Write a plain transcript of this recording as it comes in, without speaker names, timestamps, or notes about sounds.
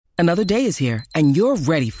Another day is here, and you're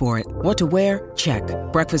ready for it. What to wear? Check.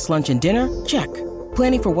 Breakfast, lunch, and dinner? Check.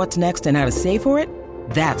 Planning for what's next and how to save for it?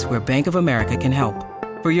 That's where Bank of America can help.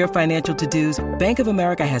 For your financial to-dos, Bank of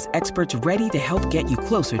America has experts ready to help get you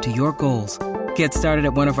closer to your goals. Get started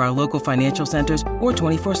at one of our local financial centers or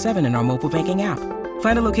 24/7 in our mobile banking app.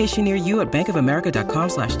 Find a location near you at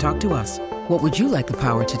bankofamerica.com/talktous. What would you like the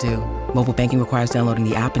power to do? Mobile banking requires downloading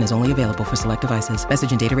the app and is only available for select devices.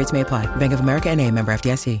 Message and data rates may apply. Bank of America N.A., member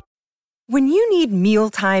FDIC. When you need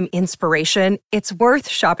mealtime inspiration, it's worth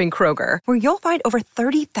shopping Kroger, where you'll find over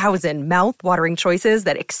 30,000 mouth-watering choices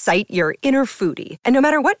that excite your inner foodie. And no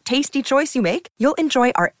matter what tasty choice you make, you'll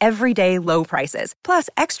enjoy our everyday low prices, plus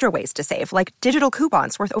extra ways to save, like digital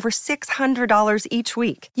coupons worth over $600 each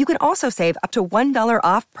week. You can also save up to $1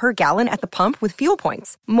 off per gallon at the pump with fuel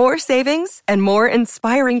points. More savings and more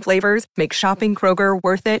inspiring flavors make shopping Kroger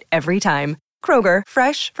worth it every time. Kroger,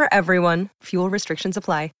 fresh for everyone. Fuel restrictions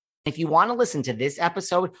apply. If you want to listen to this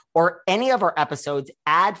episode or any of our episodes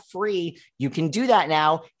ad-free, you can do that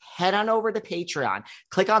now. Head on over to Patreon.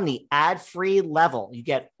 Click on the ad-free level. You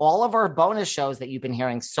get all of our bonus shows that you've been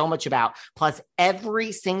hearing so much about. Plus,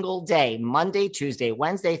 every single day, Monday, Tuesday,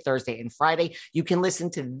 Wednesday, Thursday, and Friday, you can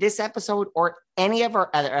listen to this episode or any of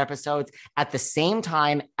our other episodes at the same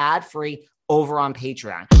time, ad-free, over on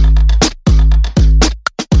Patreon.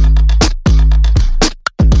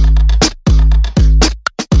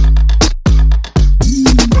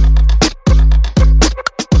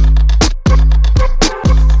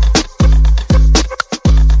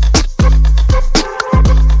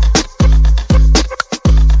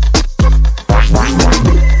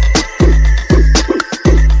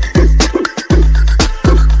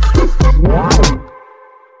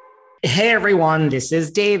 Hey everyone, this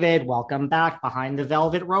is David. Welcome back behind the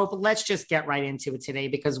velvet rope. Let's just get right into it today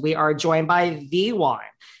because we are joined by the one,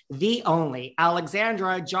 the only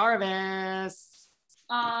Alexandra Jarvis.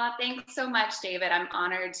 Thanks so much, David. I'm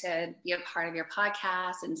honored to be a part of your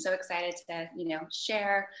podcast and so excited to,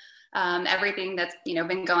 share everything that's,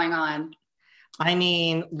 been going on. I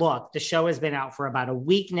mean, look, the show has been out for about a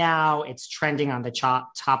week now. It's trending on the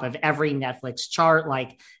top of every Netflix chart.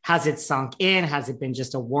 Like, has it sunk in? Has it been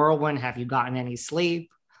just a whirlwind? Have you gotten any sleep?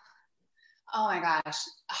 Oh my gosh,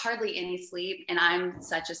 hardly any sleep. And I'm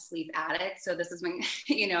such a sleep addict. So this has been,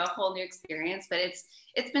 a whole new experience, but it's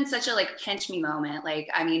been such a pinch me moment.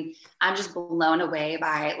 I'm just blown away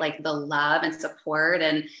by the love and support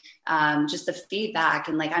and just the feedback.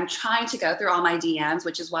 And I'm trying to go through all my DMs,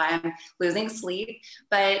 which is why I'm losing sleep.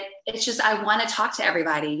 But it's just, I want to talk to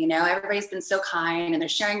everybody, everybody's been so kind and they're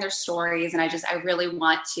sharing their stories. And I really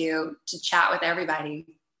want to chat with everybody.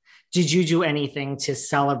 Did you do anything to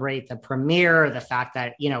celebrate the premiere, the fact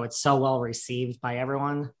that, it's so well received by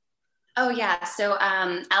everyone? Oh, yeah. So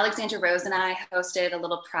Alexandra Rose and I hosted a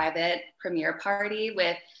little private premiere party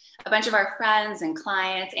with a bunch of our friends and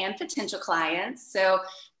clients and potential clients. So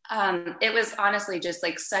it was honestly just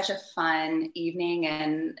such a fun evening.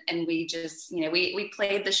 And we just, we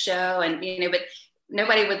played the show and, but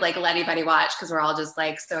nobody would let anybody watch because we're all just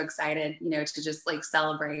so excited, to just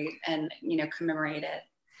celebrate and, commemorate it.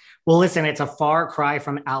 Well, listen, it's a far cry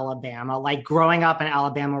from Alabama. Growing up in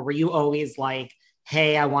Alabama, were you always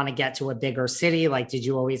hey, I want to get to a bigger city? Did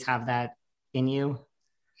you always have that in you?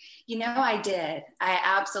 I did. I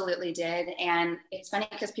absolutely did. And it's funny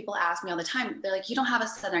because people ask me all the time, they're like, you don't have a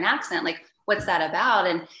Southern accent. What's that about?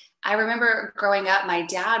 And I remember growing up, my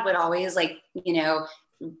dad would always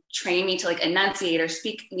train me to enunciate or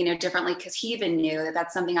speak, differently because he even knew that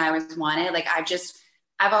that's something I always wanted.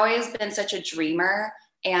 I've always been such a dreamer.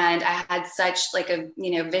 And I had such a,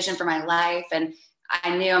 vision for my life. And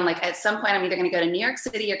I knew at some point I'm either going to go to New York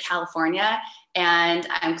City or California. And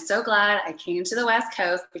I'm so glad I came to the West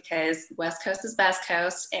Coast because West Coast is best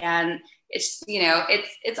coast. And it's,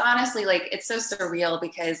 it's honestly it's so surreal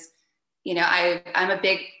because, I'm a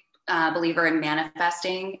big believer in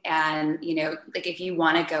manifesting. And, if you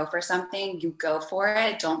want to go for something, you go for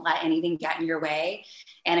it. Don't let anything get in your way.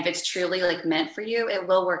 And if it's truly meant for you, it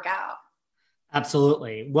will work out.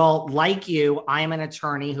 Absolutely. Well, like you, I'm an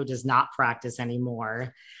attorney who does not practice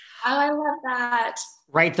anymore. Oh, I love that.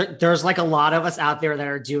 Right. There's a lot of us out there that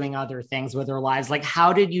are doing other things with their lives.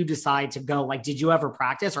 How did you decide to go? Did you ever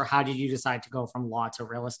practice or how did you decide to go from law to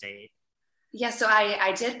real estate? Yeah, so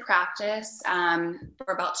I did practice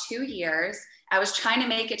for about 2 years. I was trying to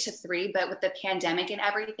make it to 3, but with the pandemic and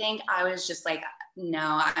everything, I was just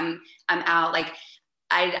no, I'm out.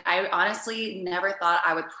 I honestly never thought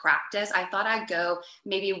I would practice. I thought I'd go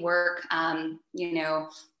maybe work,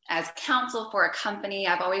 as counsel for a company.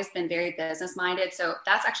 I've always been very business minded. So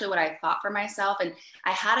that's actually what I thought for myself. And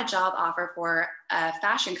I had a job offer for a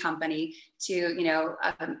fashion company to,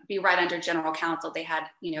 be right under general counsel. They had,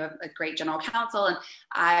 a great general counsel. And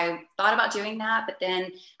I thought about doing that, but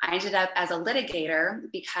then I ended up as a litigator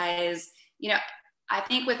because, I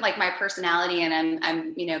think with like my personality and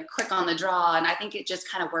I'm, quick on the draw, and I think it just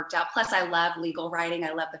kind of worked out. Plus I love legal writing.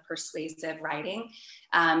 I love the persuasive writing.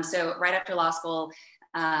 So right after law school,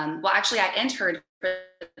 actually I entered for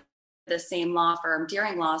the same law firm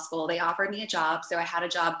during law school. They offered me a job. So I had a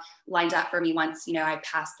job lined up for me once, I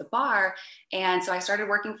passed the bar. And so I started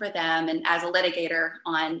working for them and as a litigator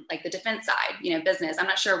on like the defense side, business. I'm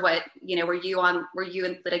not sure what, were you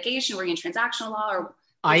in litigation? Were you in transactional law or?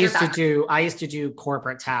 I used to do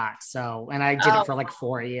corporate tax. So, and I did it for like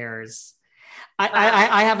 4 years.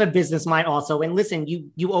 I have a business mind also. And listen,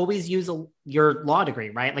 you always use your law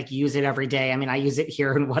degree, right? Like you use it every day. I mean, I use it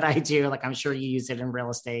here in what I do. Like I'm sure you use it in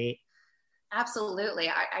real estate. Absolutely.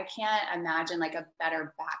 I can't imagine like a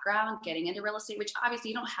better background getting into real estate, which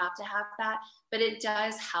obviously you don't have to have that, but it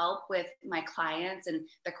does help with my clients and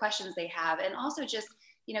the questions they have. And also just,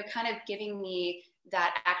 kind of giving me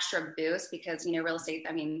that extra boost because, real estate,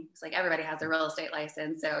 I mean, it's like everybody has a real estate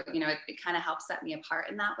license. So, it kind of helps set me apart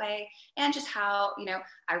in that way. And just how,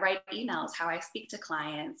 I write emails, how I speak to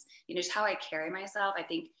clients, just how I carry myself. I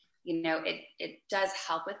think, it does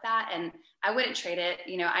help with that. And I wouldn't trade it.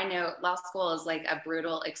 I know law school is like a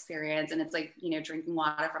brutal experience and it's like, drinking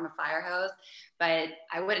water from a fire hose, but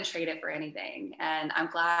I wouldn't trade it for anything. And I'm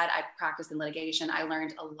glad I practiced in litigation. I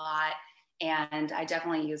learned a lot and I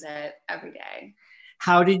definitely use it every day.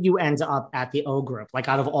 How did you end up at the O Group? Like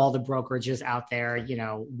out of all the brokerages out there,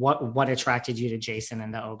 what attracted you to Jason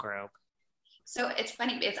and the O Group? So it's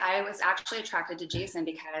funny, I was actually attracted to Jason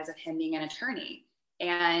because of him being an attorney.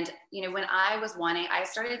 And, when I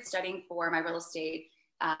started studying for my real estate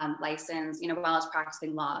license, while I was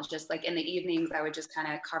practicing law, just like in the evenings, I would just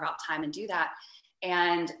kind of carve out time and do that.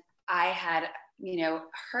 And I had,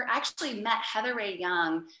 actually met Heather Ray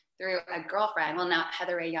Young through a girlfriend. Well, not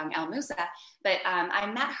Heather Ray Young El Musa, but I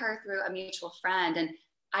met her through a mutual friend. And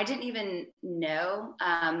I didn't even know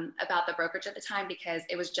about the brokerage at the time because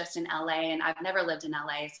it was just in LA and I've never lived in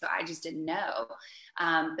LA. So I just didn't know.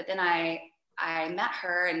 But then I met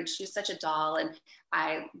her and she was such a doll and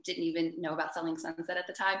I didn't even know about Selling Sunset at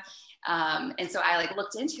the time. And so I like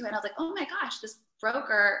looked into it and I was like, oh my gosh, this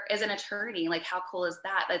broker is an attorney. Like, how cool is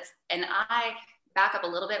that? And I back up a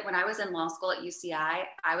little bit. When I was in law school at UCI,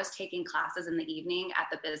 I was taking classes in the evening at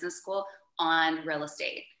the business school on real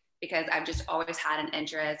estate because I've just always had an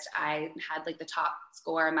interest. I had like the top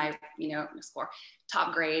score in my,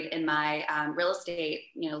 top grade in my real estate,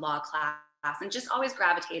 law class and just always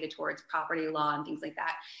gravitated towards property law and things like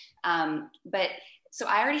that. But so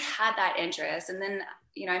I already had that interest. And then,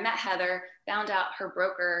 I met Heather, found out her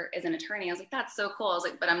broker is an attorney. I was like, that's so cool. I was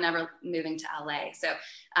like, but I'm never moving to LA. So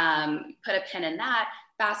put a pin in that.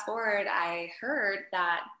 Fast forward, I heard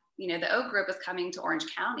that, the O Group is coming to Orange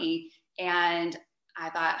County. And I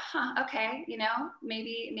thought, okay,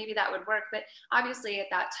 maybe that would work. But obviously at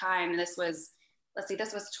that time, this was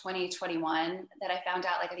 2021 that I found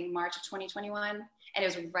out, like I think March of 2021. And it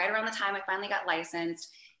was right around the time I finally got licensed.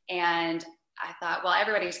 And I thought, well,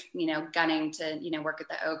 everybody's, gunning to, work at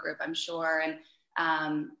the O Group, I'm sure. And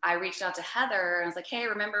I reached out to Heather and I was like, hey,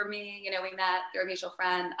 remember me? We met through a mutual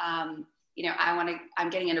friend. I'm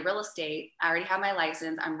getting into real estate. I already have my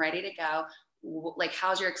license. I'm ready to go. Like,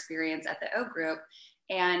 how's your experience at the O Group?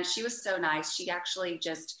 And she was so nice. She actually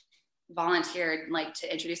just volunteered like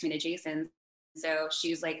to introduce me to Jason. So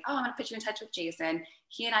she was like, oh, I'm gonna put you in touch with Jason.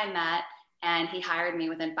 He and I met and he hired me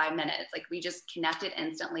within 5 minutes. Like we just connected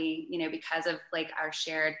instantly, because of like our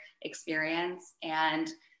shared experience. And,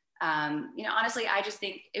 honestly, I just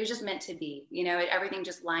think it was just meant to be, everything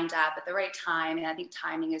just lined up at the right time. And I think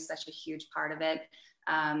timing is such a huge part of it.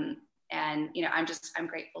 And, I'm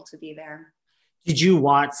grateful to be there. Did you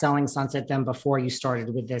watch Selling Sunset then before you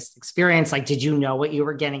started with this experience? Like, did you know what you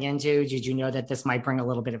were getting into? Did you know that this might bring a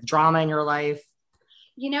little bit of drama in your life?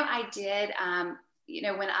 I did.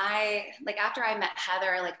 When after I met Heather,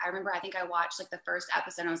 I remember, I think I watched like the first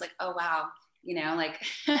episode and I was like, oh, wow,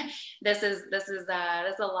 this is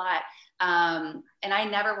a lot. And I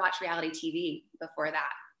never watched reality TV before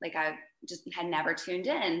that. Like I just had never tuned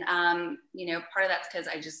in. Part of that's because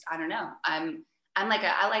I don't know. I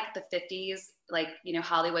like the 50s,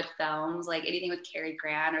 Hollywood films, like anything with Cary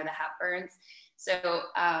Grant or the Hepburns. So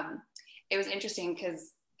it was interesting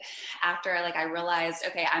because after like I realized,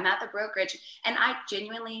 okay, I'm at the brokerage, and I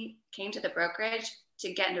genuinely came to the brokerage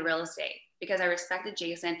to get into real estate because I respected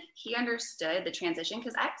Jason. He understood the transition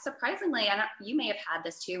because surprisingly, you may have had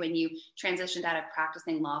this too when you transitioned out of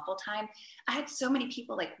practicing law full time. I had so many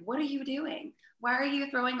people like, what are you doing? Why are you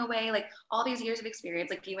throwing away like all these years of experience?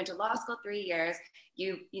 Like you went to law school 3 years,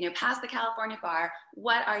 you passed the California bar.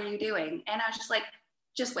 What are you doing? And I was just like,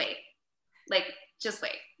 just wait. Like, just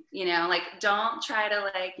wait, like, don't try to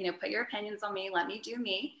like, put your opinions on me. Let me do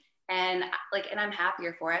me. And like, and I'm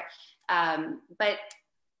happier for it. But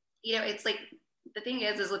it's like, the thing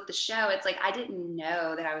is with the show, it's like, I didn't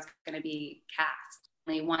know that I was going to be cast.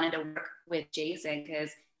 I wanted to work with Jason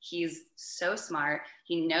because he's so smart.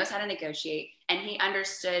 He knows how to negotiate and he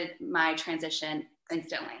understood my transition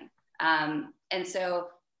instantly. And so,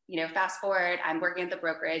 fast forward, I'm working at the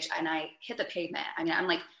brokerage and I hit the pavement. I mean, I'm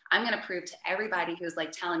like, I'm going to prove to everybody who's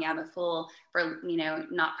like telling me I'm a fool for,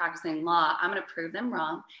 not practicing law. I'm going to prove them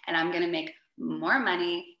wrong. And I'm going to make more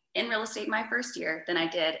money in real estate my first year than I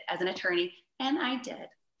did as an attorney. And I did.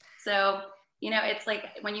 So, it's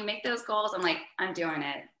like when you make those goals, I'm like, I'm doing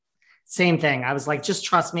it. Same thing. I was like, just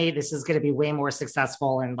trust me. This is going to be way more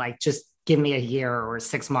successful. And like, just give me a year or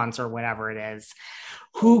 6 months or whatever it is.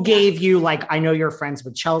 Who gave you, like, I know you're friends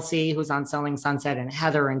with Chelsea, who's on Selling Sunset, and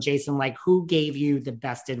Heather and Jason, like, who gave you the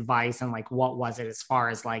best advice? And like, what was it as far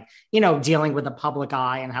as like, dealing with the public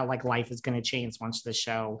eye and how like life is going to change once the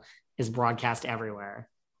show is broadcast everywhere?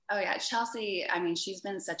 Oh yeah. Chelsea, I mean, she's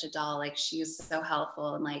been such a doll. Like she's so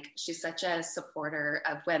helpful and like, she's such a supporter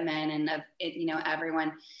of women and of it,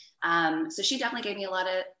 everyone. So she definitely gave me a lot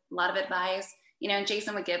of advice, and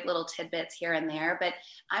Jason would give little tidbits here and there, but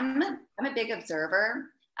I'm a big observer.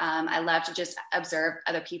 I love to just observe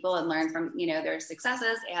other people and learn from, their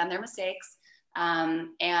successes and their mistakes. And,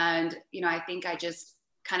 I think I just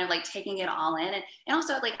kind of like taking it all in and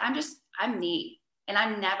also like, I'm me. And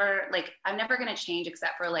I'm never going to change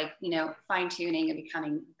except for like, fine tuning and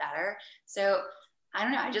becoming better. So I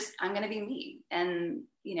don't know. I'm going to be me and,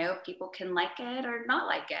 people can like it or not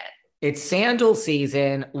like it. It's sandal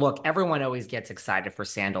season. Look, everyone always gets excited for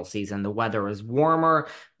sandal season. The weather is warmer,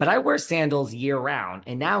 but I wear sandals year round,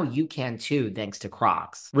 and now you can too, thanks to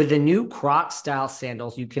Crocs. With the new Crocs style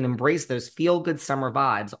sandals, you can embrace those feel-good summer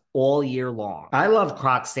vibes all year long. I love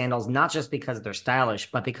Crocs sandals, not just because they're stylish,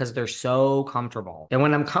 but because they're so comfortable. And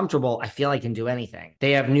when I'm comfortable, I feel I can do anything.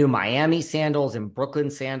 They have new Miami sandals and Brooklyn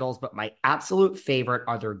sandals, but my absolute favorite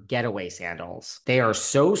are their getaway sandals. They are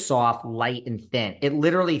so soft, light, and thin. It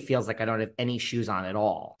literally feels like I don't have any shoes on at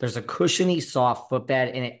all. There's a cushiony, soft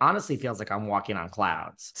footbed, and it honestly feels like I'm walking on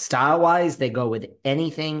clouds. Style-wise, they go with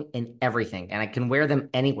anything and everything, and I can wear them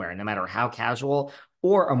anywhere, no matter how casual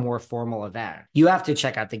or a more formal event. You have to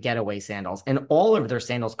check out the getaway sandals, and all of their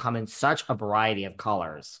sandals come in such a variety of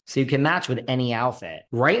colors, so you can match with any outfit.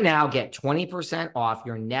 Right now, get 20% off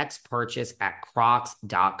your next purchase at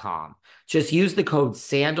crocs.com. Just use the code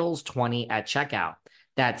SANDALS20 at checkout.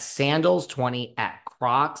 That's sandals20 at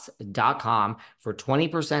crocs.com for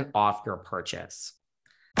 20% off your purchase.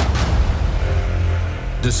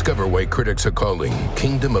 Discover why critics are calling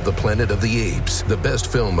Kingdom of the Planet of the Apes the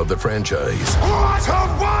best film of the franchise. What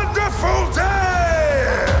a wonderful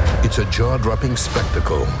day! It's a jaw-dropping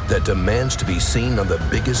spectacle that demands to be seen on the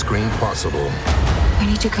biggest screen possible. We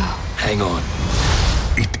need to go. Hang on.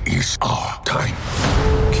 It is our time.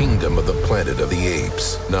 Kingdom of the Planet of the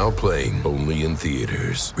Apes. Now playing only in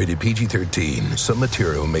theaters. Rated PG-13. Some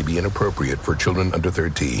material may be inappropriate for children under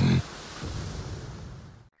 13.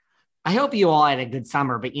 I hope you all had a good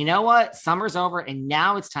summer, but you know what? Summer's over and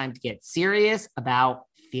now it's time to get serious about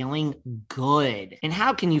feeling good. And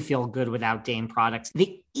how can you feel good without Dame products?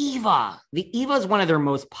 The Eva is one of their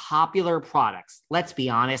most popular products. Let's be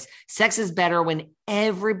honest. Sex is better when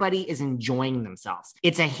everybody is enjoying themselves.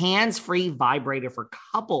 It's a hands-free vibrator for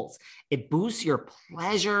couples. It boosts your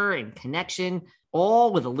pleasure and connection,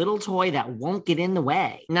 all with a little toy that won't get in the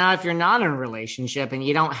way. Now, if you're not in a relationship and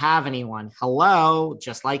you don't have anyone, hello,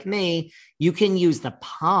 just like me, you can use the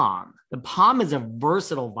Palm. The Palm is a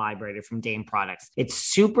versatile vibrator from Dame Products. It's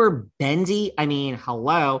super bendy. I mean,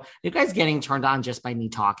 hello, you guys getting turned on just by me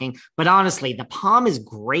talking. But honestly, the Palm is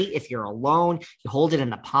great if you're alone. You hold it in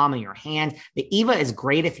the palm of your hand. The Eva is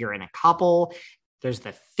great if you're in a couple. There's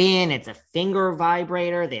the Fin. It's a finger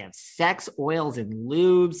vibrator. They have sex oils and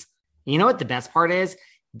lubes. You know what the best part is?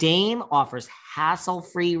 Dame offers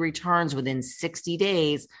hassle-free returns within 60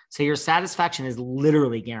 days, so your satisfaction is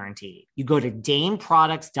literally guaranteed. You go to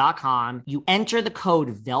dameproducts.com, you enter the code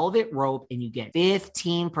Velvet Rope, and you get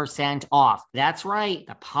 15% off. That's right,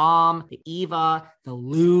 the Palm, the Eva, the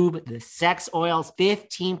lube, the sex oils,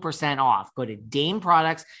 15% off. Go to Dame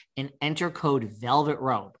Products and enter code Velvet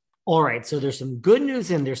Rope. All right, so there's some good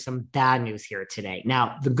news and there's some bad news here today.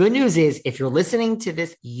 Now, the good news is if you're listening to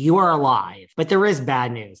this, you are alive, but there is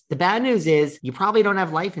bad news. The bad news is you probably don't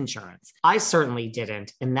have life insurance. I certainly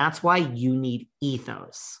didn't, and that's why you need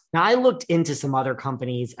Ethos. Now, I looked into some other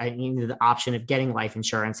companies, the option of getting life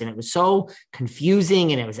insurance, and it was so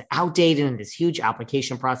confusing and it was outdated and this huge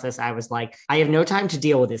application process. I was like, I have no time to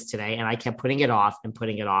deal with this today. And I kept putting it off and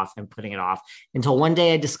putting it off and putting it off until one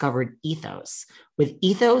day I discovered Ethos. With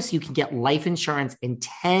Ethos, you can get life insurance in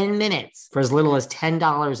 10 minutes for as little as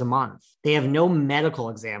 $10 a month. They have no medical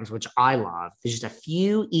exams, which I love. There's just a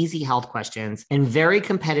few easy health questions and very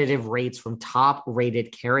competitive rates from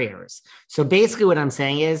top-rated carriers. So basically what I'm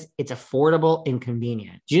saying is it's affordable and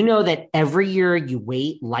convenient. Do you know that every year you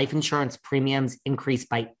wait, life insurance premiums increase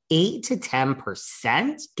by 8 to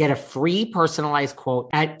 10%? Get a free personalized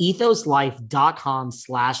quote at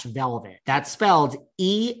ethoslife.com/velvet. That's spelled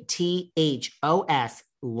ETHOS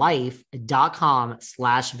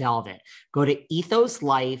life.com/velvet. Go to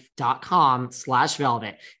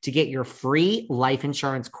ethoslife.com/velvet to get your free life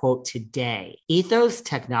insurance quote today. Ethos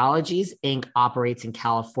Technologies, Inc. operates in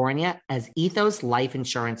California as Ethos Life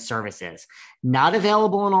Insurance Services. Not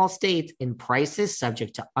available in all states, and prices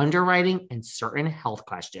subject to underwriting and certain health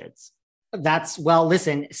questions.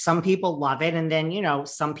 Listen, some people love it. And then,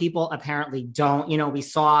 some people apparently don't. We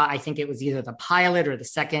saw, I think it was either the pilot or the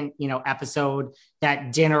second, episode,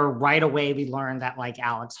 that dinner right away, we learned that like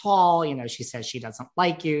Alex Hall, she says she doesn't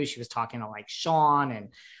like you. She was talking to like Sean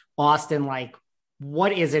and Austin, like,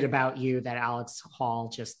 what is it about you that Alex Hall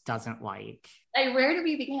just doesn't like? Like, where do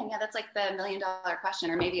we begin? Yeah, that's like the $1 million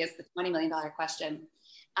question, or maybe it's the $20 million question.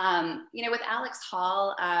 With Alex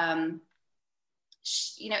Hall,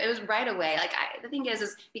 it was right away. The thing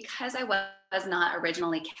is because I was not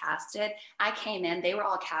originally casted, I came in, they were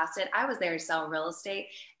all casted. I was there to sell real estate.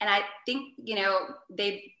 And I think,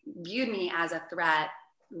 they viewed me as a threat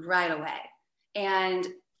right away. And,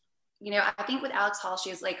 I think with Alex Hall,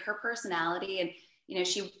 she has like her personality and,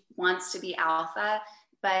 she wants to be alpha,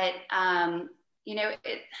 but, the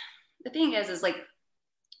thing is like,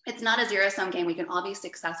 it's not a zero-sum game. We can all be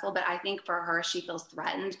successful, but I think for her, she feels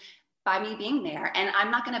threatened by me being there. And I'm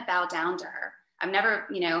not going to bow down to her. I've never,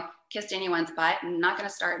 kissed anyone's butt. I'm not going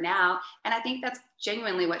to start now. And I think that's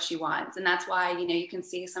genuinely what she wants. And that's why, you can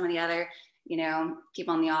see some of the other,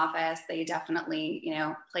 people in the office, they definitely,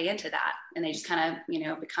 play into that. And they just kind of,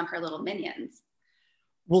 become her little minions.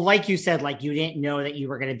 Well, like you said, like you didn't know that you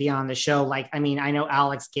were going to be on the show. Like, I mean, I know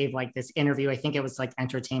Alex gave like this interview, I think it was like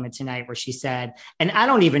Entertainment Tonight, where she said, and I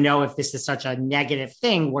don't even know if this is such a negative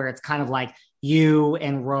thing where it's kind of like you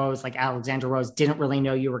and Rose, like Alexandra Rose, didn't really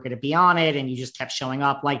know you were going to be on it and you just kept showing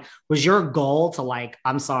up. Like, was your goal to like,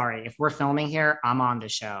 I'm sorry, if we're filming here, I'm on the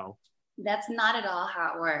show? That's not at all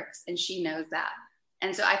how it works. And she knows that.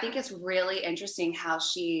 And so I think it's really interesting how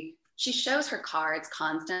she shows her cards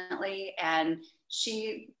constantly, and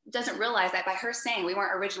she doesn't realize that by her saying we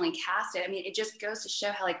weren't originally casted. I mean, it just goes to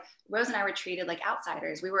show how like Rose and I were treated like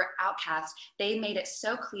outsiders. We were outcast. They made it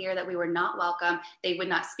so clear that we were not welcome. They would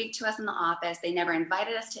not speak to us in the office. They never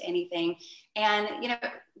invited us to anything. And,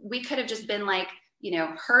 we could have just been like,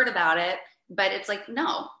 heard about it, but it's like,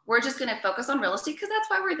 no, we're just going to focus on real estate because that's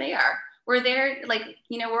why we're there. We're there, like,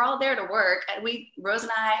 we're all there to work. Rose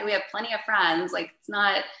and I, we have plenty of friends. Like, it's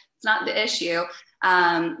not the issue.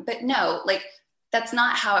 But no, like, that's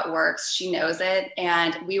not how it works. She knows it.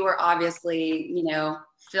 And we were obviously,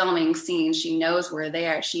 filming scenes. She knows we're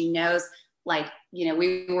there. She knows like,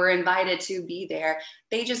 we were invited to be there.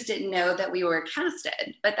 They just didn't know that we were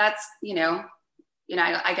casted, but that's,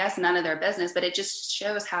 I guess none of their business, but it just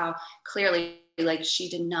shows how clearly like she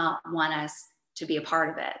did not want us to be a part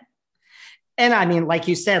of it. And I mean, like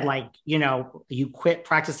you said, like, you quit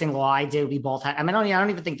practicing law. I did. We both had, I don't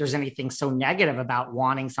even think there's anything so negative about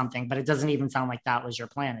wanting something, but it doesn't even sound like that was your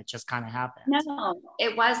plan. It just kind of happened. No,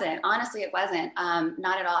 it wasn't. Honestly, it wasn't.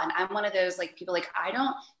 Not at all. And I'm one of those like people, like, I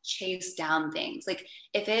don't chase down things. Like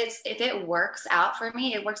if it works out for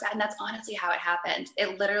me, it works out. And that's honestly how it happened.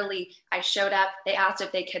 It literally, I showed up, they asked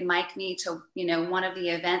if they could mic me to, one of the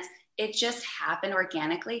events. it just happened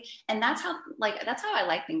organically. And that's how I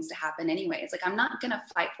like things to happen anyways. Like, I'm not going to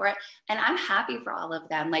fight for it. And I'm happy for all of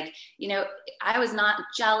them. Like, you know, I was not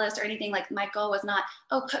jealous or anything. Like, my goal was not,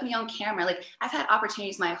 oh, put me on camera. Like, I've had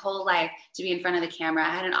opportunities my whole life to be in front of the camera. I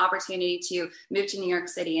had an opportunity to move to New York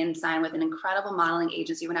City and sign with an incredible modeling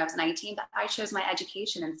agency when I was 19, but I chose my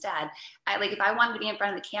education instead. If I wanted to be in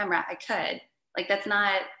front of the camera, I could. Like, that's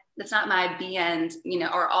not my be end, you know,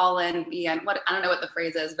 or all in be end. What, I don't know what the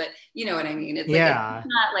phrase is, but you know what I mean? It's like, it's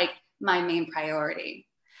not like my main priority.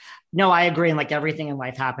 No, I agree. And like everything in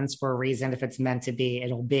life happens for a reason. If it's meant to be,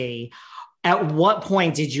 it'll be. At what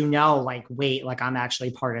point did you know, like, wait, like I'm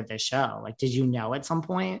actually part of this show? Like, did you know at some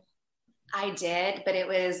point? I did, but it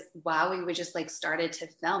was while we would just like started to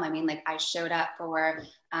film. I mean, like, I showed up for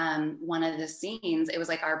one of the scenes. It was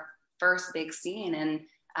like our first big scene. And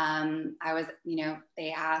I was, you know,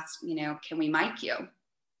 they asked, you know, can we mic you?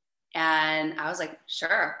 And I was like,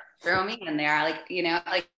 sure, throw me in there. Like, you know,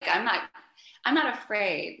 like I'm not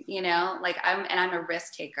afraid, you know, like I'm a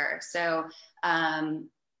risk taker. So,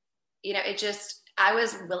 you know, I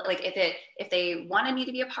was like, if they wanted me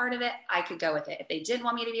to be a part of it, I could go with it. If they didn't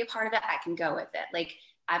want me to be a part of it, I can go with it. Like,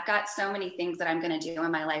 I've got so many things that I'm going to do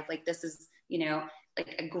in my life. Like, this is, you know,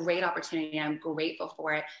 like a great opportunity. I'm grateful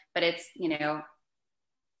for it, but it's, you know,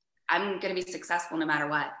 I'm going to be successful no matter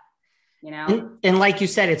what, you know? And like you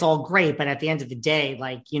said, it's all great, but at the end of the day,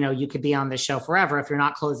 like, you know, you could be on the show forever. If you're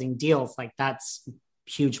not closing deals, like that's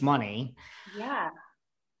huge money. Yeah.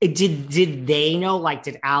 Did they know, like,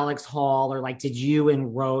 did Alex Hall or like, did you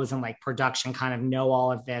and Rose and like production kind of know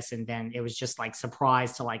all of this? And then it was just like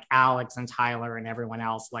surprise to like Alex and Tyler and everyone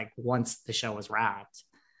else, like once the show was wrapped?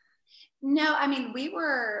 No, I mean, we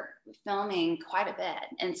were filming quite a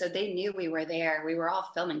bit. And so they knew we were there. We were all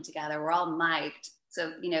filming together. We're all mic'd.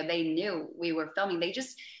 So, you know, they knew we were filming.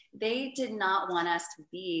 They did not want us to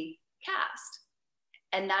be cast.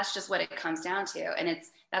 And that's just what it comes down to. And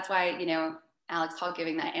that's why, you know, Alex Hall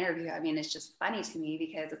giving that interview, I mean, it's just funny to me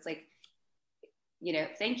because it's like, you know,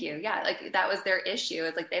 thank you. Yeah. Like, that was their issue.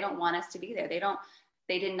 It's like, they don't want us to be there.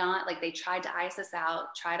 They did not, like, they tried to ice us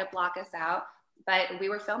out, try to block us out, but we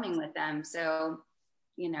were filming with them. So,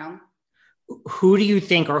 you know. Who do you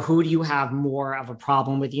think, or who do you have more of a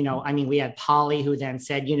problem with? You know, I mean, we had Polly who then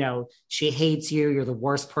said, you know, she hates you. You're the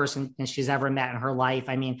worst person she's ever met in her life.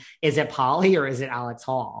 I mean, is it Polly or is it Alex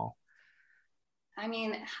Hall? I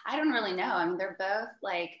mean, I don't really know. I mean,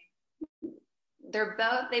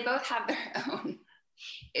 they both have their own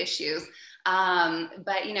issues.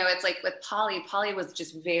 But you know, it's like with Polly was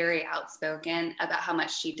just very outspoken about how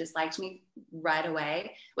much she disliked me right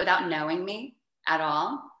away without knowing me at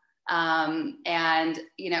all. And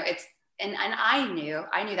you know, and I knew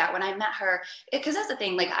that when I met her, because that's the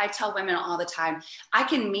thing, like I tell women all the time, I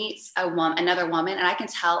can meet another woman and I can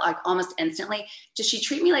tell like almost instantly, does she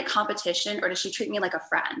treat me like competition or does she treat me like a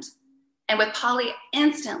friend? And with Polly,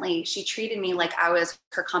 instantly, she treated me like I was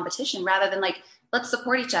her competition rather than like, let's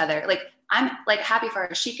support each other. Like, I'm like happy for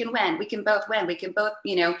her. She can win. We can both win. We can both,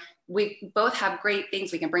 you know, we both have great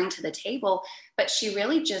things we can bring to the table. But she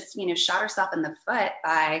really just, you know, shot herself in the foot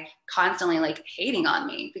by constantly like hating on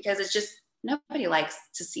me because it's just, nobody likes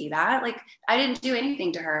to see that. Like, I didn't do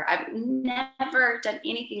anything to her. I've never done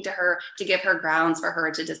anything to her to give her grounds for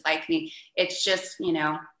her to dislike me. It's just, you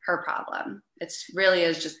know, her problem. It really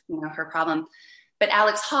is just, you know, her problem. But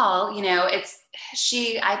Alex Hall, you know,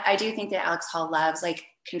 I do think that Alex Hall loves like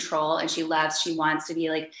control and she wants to be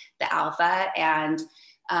like the alpha. And,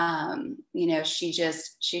 you know, she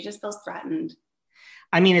just feels threatened.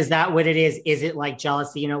 I mean, is that what it is? Is it like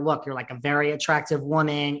jealousy? You know, look, you're like a very attractive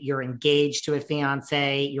woman. You're engaged to a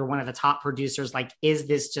fiance. You're one of the top producers. Like, is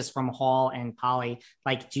this just from Hall and Polly?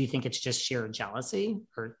 Like, do you think it's just sheer jealousy?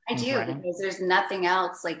 I do, because there's nothing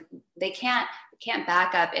else. Like, they can't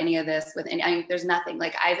back up any of this with any. I mean, there's nothing.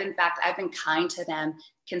 Like, I've been kind to them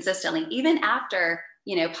consistently, even after,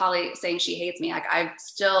 you know, Polly saying she hates me. Like, I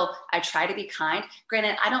try to be kind.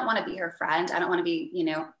 Granted, I don't want to be her friend. I don't want to be, you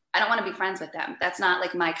know, I don't want to be friends with them. That's not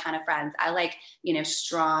like my kind of friends. I like, you know,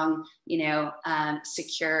 strong, you know,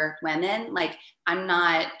 secure women. Like, I'm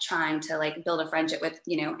not trying to like build a friendship with,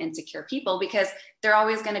 you know, insecure people because they're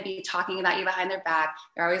always going to be talking about you behind their back.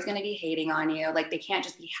 They're always going to be hating on you. Like, they can't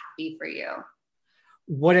just be happy for you.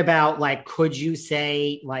 What about like, could you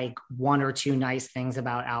say like one or two nice things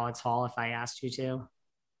about Alex Hall if I asked you to?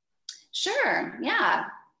 Sure. Yeah.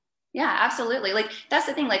 Yeah, absolutely. Like, that's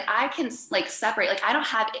the thing. Like, I can like separate, like, I don't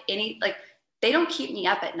have any, like, they don't keep me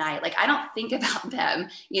up at night. Like, I don't think about them,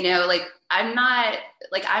 you know, like, I'm not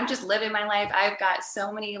like, I'm just living my life. I've got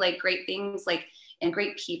so many like great things, like, and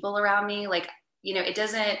great people around me. Like, you know,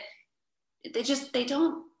 they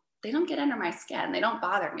don't they don't get under my skin. They don't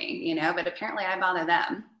bother me, but apparently I bother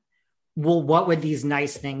them. Well, what would these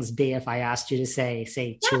nice things be if I asked you to say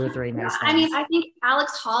two or three nice things? I mean, I think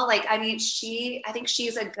Alex Hall, I think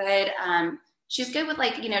she's a good, she's good with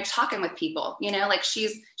talking with people,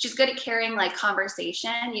 she's good at carrying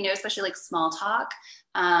conversation, especially small talk.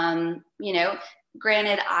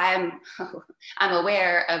 Granted, I'm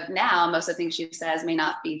aware of now most of the things she says may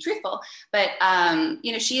not be truthful, but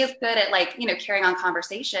she is good at carrying on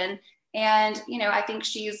conversation, and I think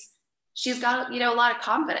she's got a lot of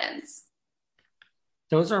confidence.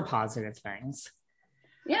 Those are positive things.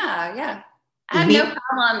 Yeah. I have no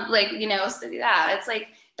problem, it's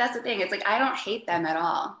that's the thing. It's I don't hate them at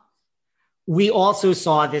all. We also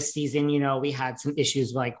saw this season, we had some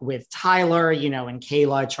issues with Tyler, and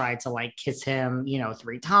Kayla tried to kiss him,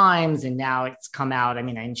 3 times. And now it's come out. I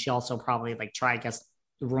mean, and she also probably tried, I guess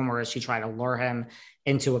the rumor is she tried to lure him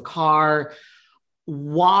into a car.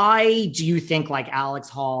 Why do you think Alex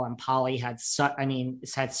Hall and Polly had such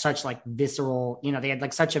visceral, they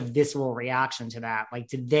had such a visceral reaction to that?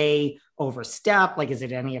 Did they overstep? Is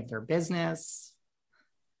it any of their business?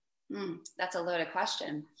 That's a loaded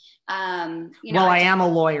question. I am a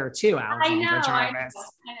lawyer too, Alexandra Jarvis.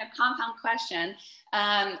 I know, compound question.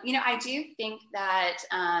 I do think that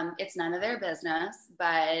it's none of their business,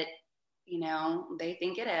 but they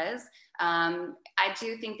think it is. I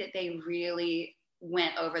do think that they really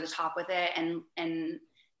went over the top with it, and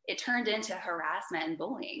it turned into harassment and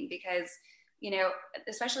bullying because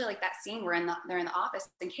especially that scene where they're in the office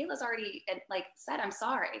and Kayla's already said, I'm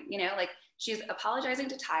sorry, she's apologizing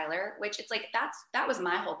to Tyler, which it's that was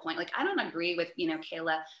my whole point. I don't agree with,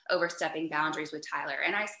 Kayla overstepping boundaries with Tyler.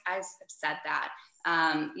 And I've said that,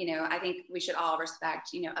 I think we should all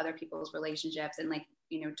respect, other people's relationships and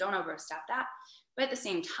don't overstep that. But at the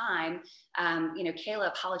same time, Kayla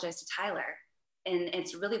apologized to Tyler and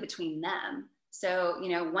it's really between them. So,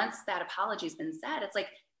 once that apology's been said, it's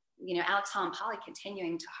Alex Hall and Polly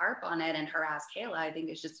continuing to harp on it and harass Kayla, I think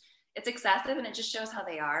it's excessive, and it just shows how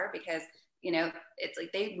they are because, it's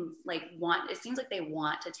they it seems like they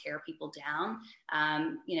want to tear people down,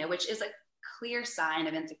 which is a clear sign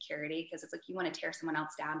of insecurity because it's you want to tear someone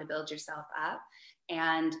else down to build yourself up.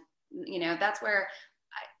 And, that's where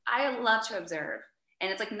I love to observe. And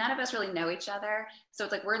it's none of us really know each other. So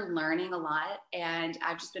it's we're learning a lot. And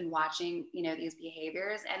I've just been watching, these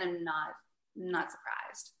behaviors, and I'm not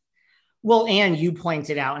surprised. Well, and you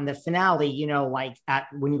pointed out in the finale,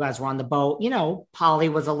 when you guys were on the boat, Polly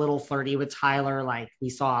was a little flirty with Tyler. We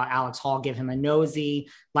saw Alex Hall give him a nosy.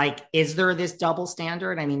 Is there this double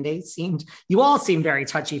standard? I mean, you all seem very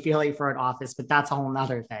touchy-feely for an office, but that's a whole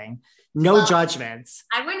nother thing. No judgments.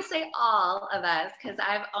 I wouldn't say all of us, because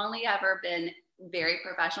I've only ever been very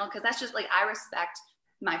professional, because that's just I respect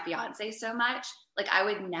my fiance so much. I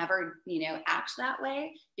would never, act that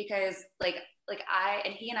way because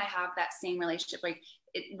he and I have that same relationship.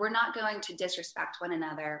 We're not going to disrespect one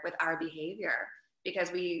another with our behavior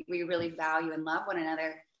because we really value and love one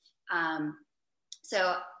another.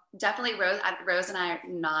 So definitely Rose and I are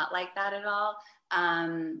not like that at all.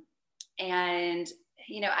 And,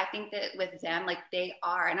 I think that with them, they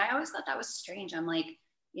are, and I always thought that was strange. I'm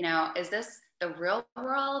is this the real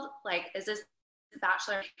world? Is this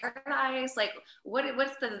Bachelor in Paradise?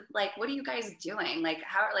 What's the what are you guys doing?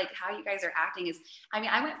 How you guys are acting is,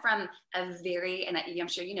 I went from a very, and I'm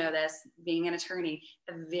sure you know this, being an attorney,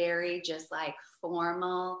 a very just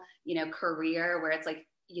formal, career where it's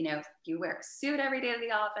you wear a suit every day to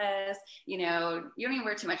the office, you don't even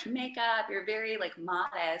wear too much makeup, you're very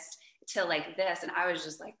modest, to this. And I was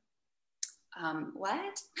just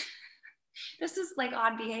what? This is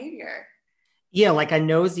odd behavior. Yeah, a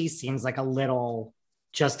nosy seems a little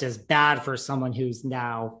just as bad for someone who's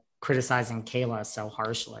now criticizing Kayla so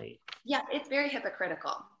harshly. Yeah, it's very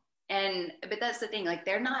hypocritical. But that's the thing,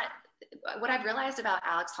 they're not, what I've realized about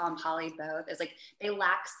Alex Hall and Polly both is they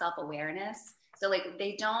lack self-awareness. So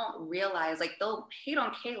they don't realize, they'll hate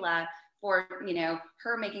on Kayla for,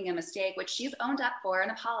 her making a mistake, which she's owned up for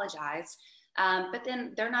and apologized. But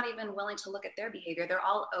then they're not even willing to look at their behavior. They're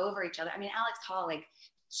all over each other. Alex Hall,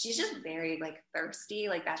 she's just very thirsty.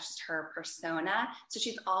 That's just her persona. So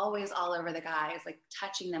she's always all over the guys,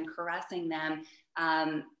 touching them, caressing them.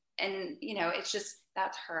 And, it's just,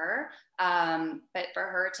 that's her. But for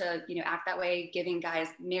her to, act that way, giving guys,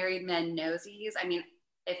 married men nosies.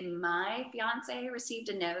 If my fiance received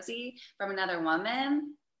a nosy from another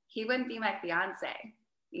woman, he wouldn't be my fiance.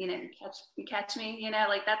 Catch me,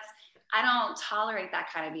 that's, I don't tolerate that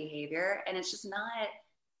kind of behavior. And it's just not,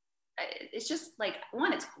 it's just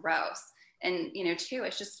one, it's gross. And, two,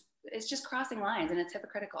 it's just crossing lines and it's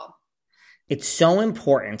hypocritical. It's so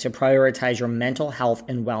important to prioritize your mental health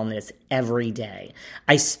and wellness every day.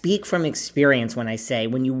 I speak from experience when I say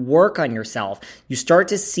when you work on yourself, you start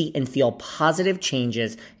to see and feel positive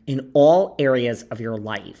changes in all areas of your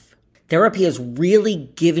life. Therapy has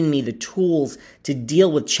really given me the tools to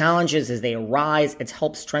deal with challenges as they arise. It's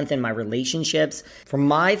helped strengthen my relationships. For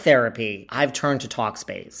my therapy, I've turned to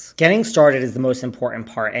Talkspace. Getting started is the most important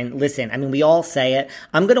part. And listen, I mean, we all say it.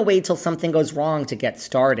 I'm going to wait till something goes wrong to get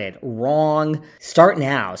started. Wrong. Start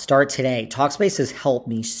now. Start today. Talkspace has helped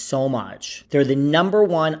me so much. They're the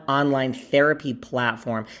 #1 online therapy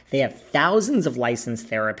platform. They have thousands of licensed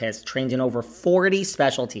therapists trained in over 40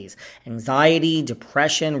 specialties: anxiety,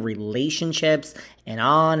 depression, relationships, and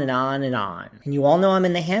on and on and on. And you all know I'm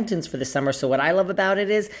in the Hamptons for the summer, so what I love about it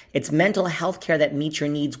is it's mental health care that meets your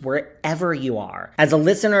needs wherever you are. As a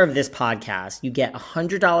listener of this podcast, you get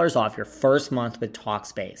 $100 off your first month with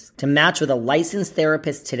Talkspace. To match with a licensed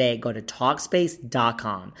therapist today, go to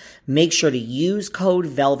Talkspace.com. Make sure to use code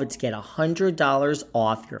VELVET to get $100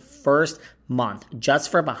 off your first month just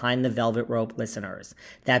for Behind the Velvet Rope listeners.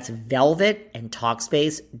 That's Velvet and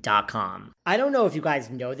Talkspace.com. I don't know if you guys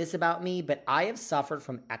know this about me, but I have suffered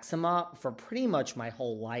from eczema for pretty much my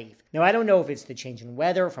whole life. Now, I don't know if it's the change in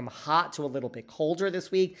weather from hot to a little bit colder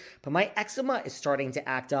this week, but my eczema is starting to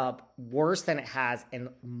act up worse than it has in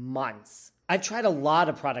months. I've tried a lot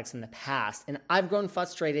of products in the past, and I've grown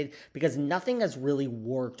frustrated because nothing has really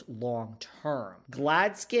worked long term.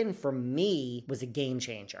 GladSkin for me was a game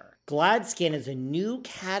changer. GladSkin is a new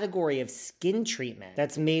category of skin treatment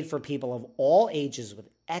that's made for people of all ages with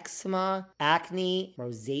eczema, acne,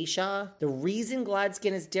 rosacea. The reason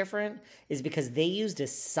GladSkin is different is because they used a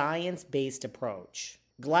science-based approach.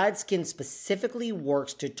 GladSkin specifically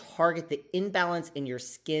works to target the imbalance in your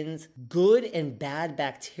skin's good and bad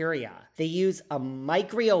bacteria. They use a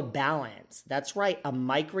microbalance. That's right, a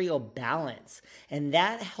microbalance. And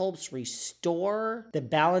that helps restore the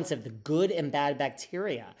balance of the good and bad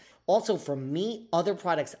bacteria. Also, for me, other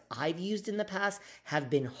products I've used in the past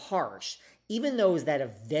have been harsh. Even those that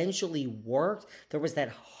eventually worked, there was that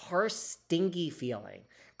harsh, stingy feeling.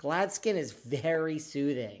 GladSkin is very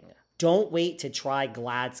soothing. Don't wait to try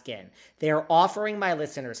GladSkin. They are offering my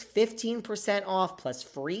listeners 15% off plus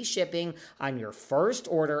free shipping on your first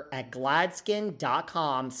order at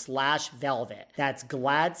gladskin.com/velvet. That's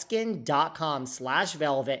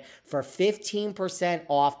gladskin.com/velvet for 15%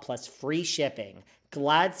 off plus free shipping.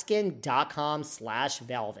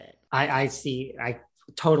 gladskin.com/velvet. I see. I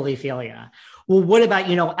totally feel you. Well, what about,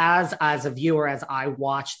 as a viewer, as I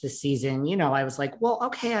watched the season, I was like, well,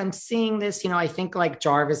 okay, I'm seeing this, I think like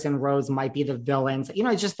Jarvis and Rose might be the villains,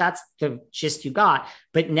 just that's the gist you got.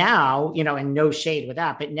 But now, and no shade with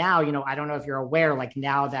that, but now, I don't know if you're aware, like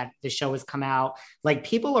now that the show has come out, like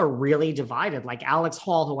people are really divided. Like Alex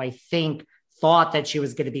Hall, who I think thought that she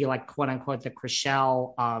was going to be like, quote unquote, the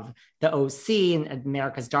Chrishell of the OC and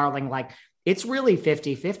America's Darling, like, it's really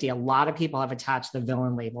 50-50. A lot of people have attached the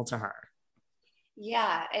villain label to her.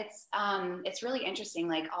 Yeah, it's really interesting.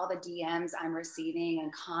 Like all the DMs I'm receiving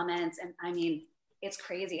and comments, and I mean, it's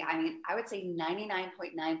crazy. I mean, I would say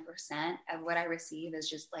 99.9% of what I receive is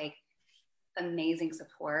just like amazing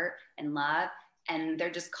support and love. And they're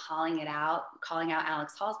just calling out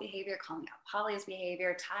Alex Hall's behavior, calling out Polly's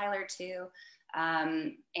behavior, Tyler too.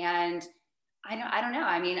 And I don't know.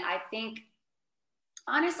 I mean, I think,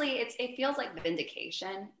 honestly, it feels like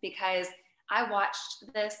vindication because I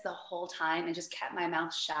watched this the whole time and just kept my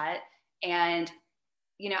mouth shut. And,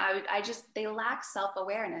 they lack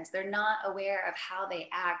self-awareness. They're not aware of how they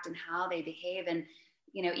act and how they behave. And,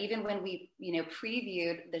 even when we,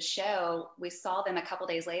 previewed the show, we saw them a couple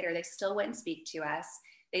days later, they still wouldn't speak to us.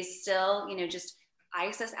 They still, just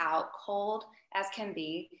ice us out cold as can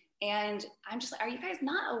be. And I'm just like, are you guys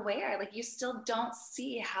not aware? Like, you still don't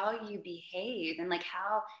see how you behave and like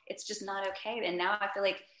how it's just not okay. And now I feel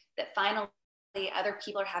like that finally other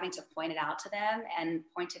people are having to point it out to them and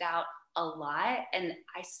point it out a lot. And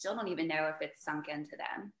I still don't even know if it's sunk into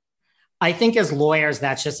them. I think as lawyers,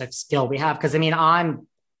 that's just a skill we have. Cause I mean, I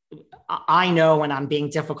know when I'm being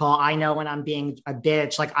difficult. I know when I'm being a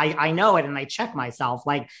bitch. Like I know it and I check myself.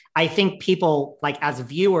 Like, I think people like as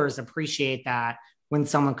viewers appreciate that when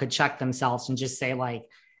someone could check themselves and just say like,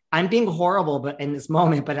 I'm being horrible, but in this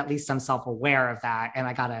moment, but at least I'm self-aware of that. And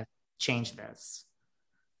I got to change this.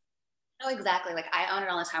 Oh, exactly. Like I own it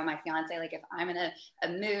all the time with my fiance. Like if I'm in a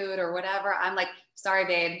mood or whatever, I'm like, sorry,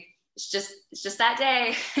 babe. It's just that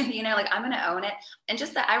day, like I'm going to own it. And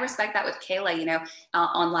just that I respect that with Kayla,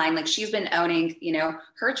 online, like she's been owning,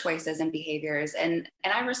 her choices and behaviors. And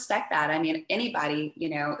I respect that. I mean, anybody,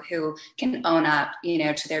 who can own up,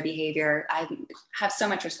 to their behavior, I have so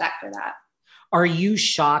much respect for that. Are you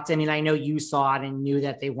shocked? I mean, I know you saw it and knew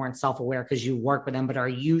that they weren't self-aware because you work with them, but are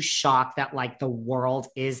you shocked that like the world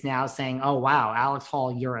is now saying, oh, wow, Alex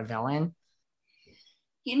Hall, you're a villain?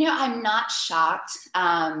 I'm not shocked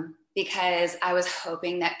because I was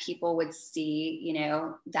hoping that people would see,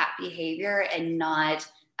 that behavior and not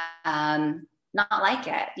like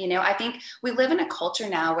it. I think we live in a culture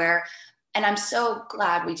now where, and I'm so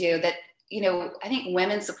glad we do that, I think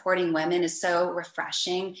women supporting women is so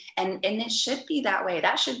refreshing and it should be that way.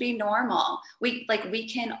 That should be normal. We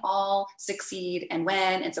can all succeed and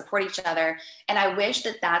win and support each other. And I wish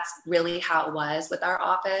that that's really how it was with our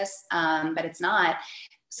office, but it's not.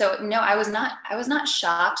 So no, I was not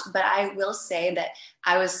shocked, but I will say that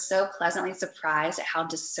I was so pleasantly surprised at how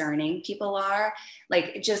discerning people are.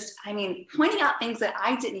 Pointing out things that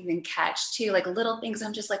I didn't even catch too, like little things.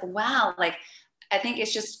 I'm just like, wow, I think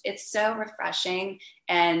it's so refreshing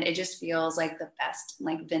and it just feels like the best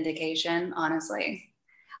vindication, honestly.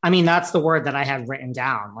 I mean, that's the word that I had written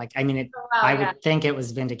down. I would think it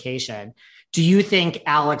was vindication. Do you think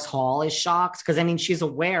Alex Hall is shocked? Because I mean, she's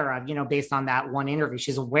aware of, based on that one interview,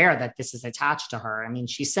 she's aware that this is attached to her. I mean,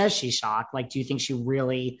 she says she's shocked. Do you think she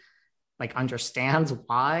really understands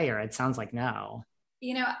why? Or it sounds like no.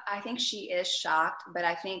 I think she is shocked, but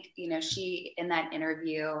I think, she, in that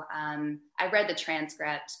interview, I read the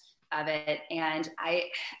transcript of it and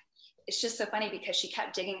it's just so funny because she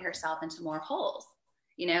kept digging herself into more holes.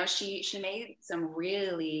 She made some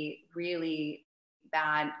really, really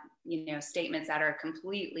bad, statements that are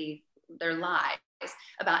they're lies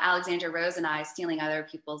about Alexandra Rose and I stealing other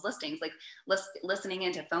people's listings, listening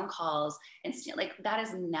into phone calls and that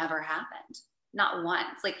has never happened. Not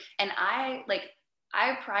once.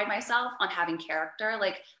 I pride myself on having character.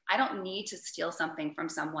 I don't need to steal something from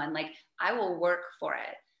someone. I will work for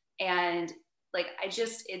it. And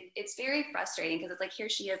it's very frustrating because it's here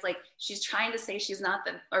she is, she's trying to say she's not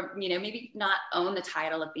maybe not own the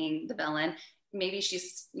title of being the villain. Maybe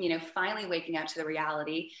she's, finally waking up to the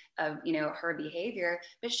reality of, her behavior,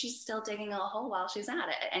 but she's still digging a hole while she's at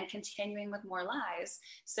it and continuing with more lies.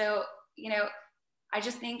 So, I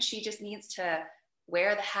just think she just needs to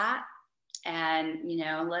wear the hat and,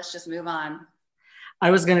 let's just move on.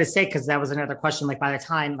 I was going to say, because that was another question, by the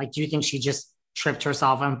time, do you think she just tripped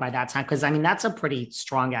herself on by that time? Because I mean, that's a pretty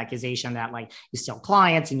strong accusation that you steal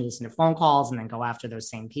clients and you listen to phone calls and then go after those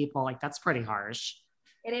same people. That's pretty harsh.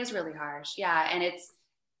 It is really harsh. Yeah. And it's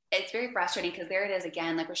very frustrating because there it is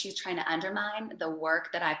again, where she's trying to undermine the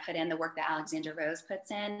work that I put in, the work that Alexandra Rose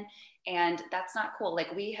puts in. And that's not cool.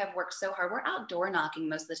 We have worked so hard. We're outdoor knocking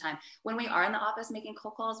most of the time. When we are in the office making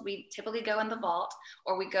cold calls, we typically go in the vault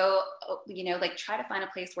or we go, try to find a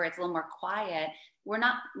place where it's a little more quiet. We're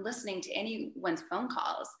not listening to anyone's phone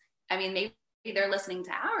calls. I mean, maybe they're listening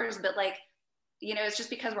to ours, but it's just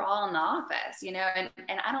because we're all in the office, and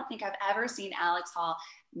I don't think I've ever seen Alex Hall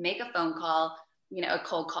make a phone call, a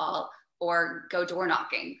cold call or go door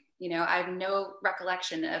knocking. I have no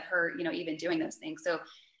recollection of her, even doing those things. So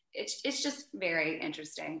it's just very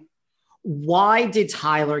interesting. Why did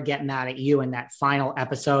Tyler get mad at you in that final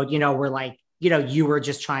episode? Where you were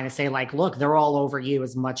just trying to say look, they're all over you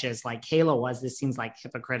as much as Kayla was. This seems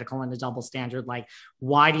hypocritical and a double standard.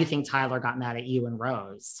 Why do you think Tyler got mad at you and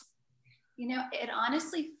Rose? It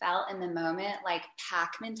honestly felt in the moment like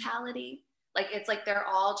pack mentality. It's they're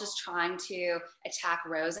all just trying to attack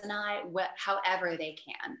Rose and I, however they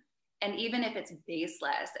can. And even if it's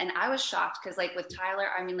baseless. And I was shocked because with Tyler,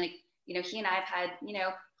 I mean, he and I have had,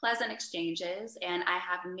 pleasant exchanges and I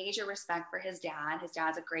have major respect for his dad. His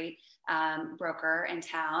dad's a great broker in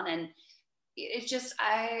town. And it just,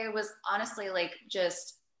 I was honestly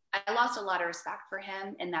I lost a lot of respect for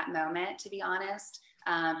him in that moment, to be honest,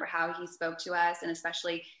 for how he spoke to us. And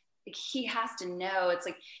especially he has to know, it's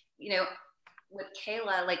with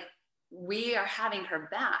Kayla, we are having her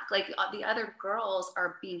back. The other girls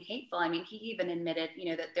are being hateful. I mean, he even admitted,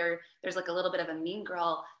 that there's a little bit of a mean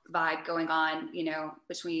girl vibe going on,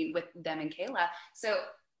 with them and Kayla. So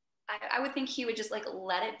I would think he would just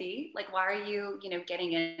let it be. Why are you,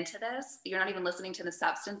 getting into this? You're not even listening to the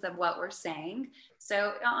substance of what we're saying.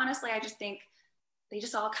 So honestly, I just think they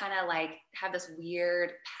just all kind of have this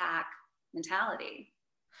weird pack mentality.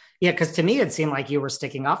 Yeah, because to me, it seemed like you were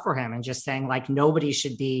sticking up for him and just saying nobody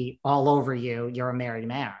should be all over you. You're a married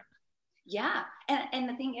man. Yeah. And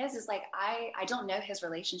the thing is I don't know his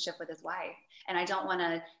relationship with his wife. And I don't want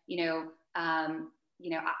to,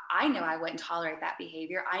 I know I wouldn't tolerate that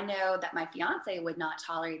behavior. I know that my fiance would not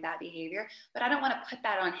tolerate that behavior, but I don't want to put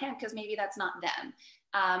that on him because maybe that's not them.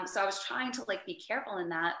 So I was trying to be careful in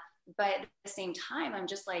that. But at the same time, I'm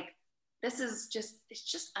just this is just, it's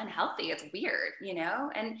just unhealthy. It's weird, you know?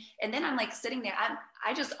 And then I'm like sitting there,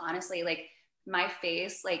 I just honestly, like my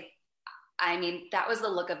face, like, I mean, that was the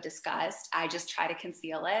look of disgust. I just try to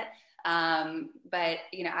conceal it. But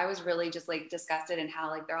you know, I was really just like disgusted in how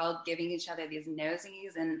like they're all giving each other these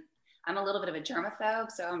nosies, and I'm a little bit of a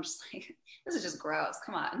germaphobe. So I'm just like, this is just gross.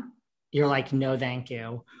 Come on. You're like, no, thank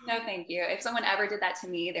you. No, thank you. If someone ever did that to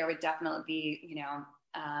me, there would definitely be, you know,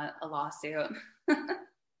 a lawsuit.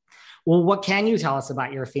 Well, what can you tell us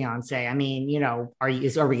about your fiance? I mean, you know, are we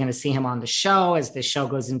going to see him on the show as the show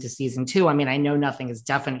goes into season 2? I mean, I know nothing is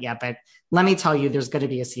definite yet, but let me tell you, there's going to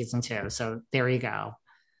be a season 2. So there you go.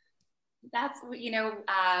 That's, you know,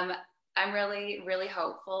 I'm really, really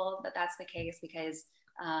hopeful that that's the case because,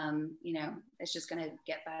 you know, it's just going to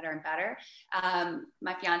get better and better.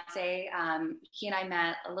 My fiance, he and I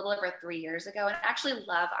met a little over 3 years ago, and I actually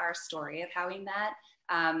love our story of how we met.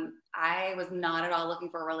 I was not at all looking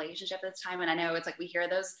for a relationship at this time. And I know it's like, we hear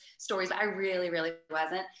those stories, but I really, really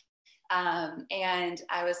wasn't. And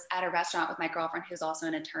I was at a restaurant with my girlfriend, who's also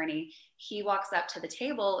an attorney. He walks up to the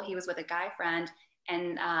table. He was with a guy friend.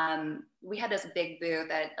 And we had this big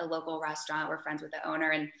booth at a local restaurant. We're friends with the owner.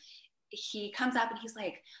 And he comes up and he's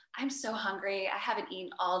like, I'm so hungry. I haven't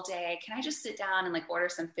eaten all day. Can I just sit down and like order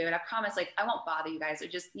some food? I promise, like, I won't bother you guys. I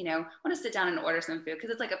just, you know, want to sit down and order some food because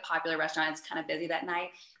it's like a popular restaurant. It's kind of busy that night,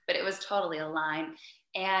 but it was totally a line.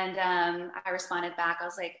 And I responded back. I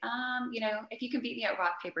was like, you know, if you can beat me at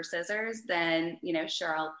rock, paper, scissors, then, you know,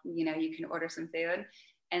 sure, I'll, you know, you can order some food.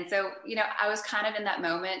 And so, you know, I was kind of in that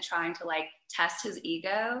moment trying to like test his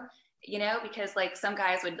ego, you know, because like some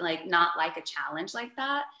guys would like not like a challenge like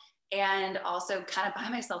that. And also kind of buy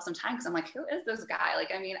myself some time because I'm like, who is this guy? Like,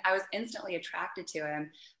 I mean, I was instantly attracted to him,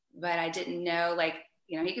 but I didn't know, like,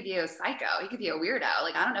 you know, he could be a psycho. He could be a weirdo.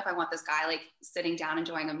 Like, I don't know if I want this guy, like, sitting down,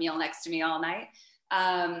 enjoying a meal next to me all night.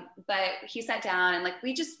 But he sat down and, like,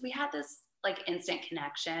 we had this, like, instant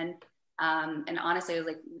connection. And honestly,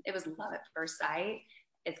 it was love at first sight.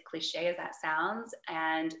 As cliche as that sounds.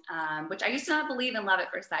 And, which I used to not believe in love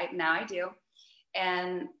at first sight. Now I do.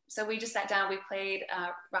 And so we just sat down, we played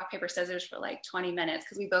rock, paper, scissors for like 20 minutes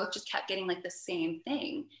because we both just kept getting like the same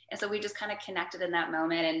thing. And so we just kind of connected in that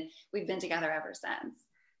moment, and we've been together ever since.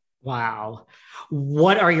 Wow.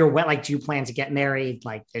 What are your, like, do you plan to get married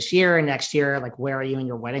like this year or next year? Like, where are you in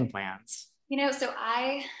your wedding plans? You know, so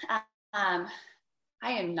I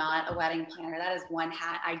am not a wedding planner. That is one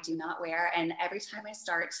hat I do not wear. And every time I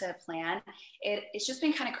start to plan, it's just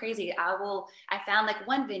been kind of crazy. I found like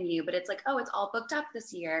one venue, but it's like, oh, it's all booked up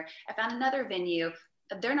this year. I found another venue.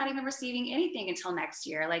 They're not even receiving anything until next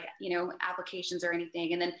year, like, you know, applications or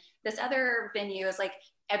anything. And then this other venue is like,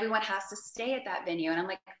 everyone has to stay at that venue. And I'm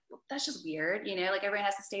like, well, that's just weird. You know, like everyone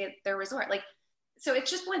has to stay at their resort. Like, so it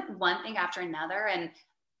just went one thing after another. And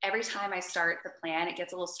every time I start the plan, it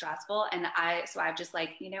gets a little stressful. And so I've just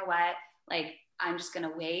like, you know what, like, I'm just going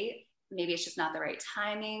to wait. Maybe it's just not the right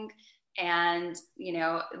timing. And, you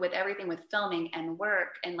know, with everything with filming and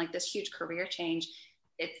work and like this huge career change,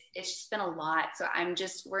 it's just been a lot. So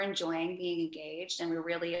we're enjoying being engaged, and we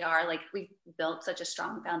really are, like, we've built such a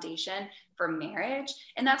strong foundation for marriage.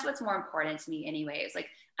 And that's what's more important to me anyways. Like,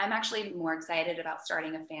 I'm actually more excited about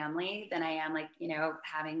starting a family than I am, like, you know,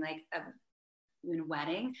 having like a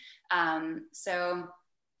wedding. So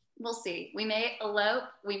we'll see. We may elope,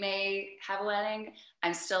 we may have a wedding.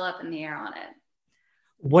 I'm still up in the air on it.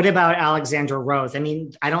 What about Alexandra Rose? I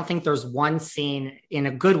mean, I don't think there's one scene in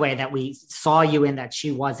a good way that we saw you in that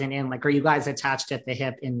she wasn't in. Like, are you guys attached at the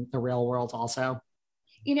hip in the real world also?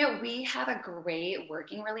 You know, we have a great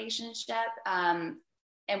working relationship. And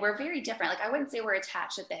we're very different. Like, I wouldn't say we're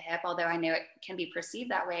attached at the hip, although I know it can be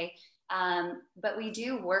perceived that way. But we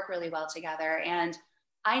do work really well together. And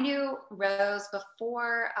I knew Rose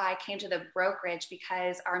before I came to the brokerage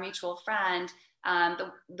because our mutual friend,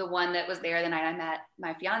 the one that was there the night I met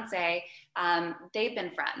my fiance, they've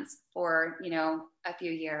been friends for, you know, a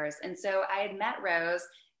few years. And so I had met Rose.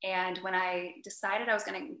 And when I decided I was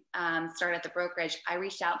going to start at the brokerage, I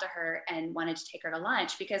reached out to her and wanted to take her to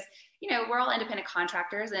lunch because, you know, we're all independent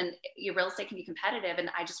contractors and your real estate can be competitive. And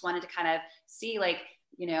I just wanted to kind of see, like,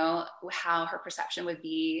 you know, how her perception would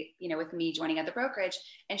be, you know, with me joining at the brokerage.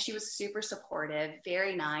 And she was super supportive,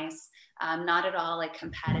 very nice, not at all like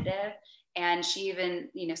competitive. And she even,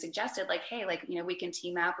 you know, suggested like, hey, like, you know, we can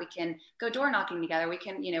team up, we can go door knocking together, we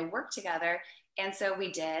can, you know, work together. And so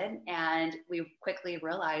we did. And we quickly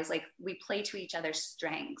realized, like, we play to each other's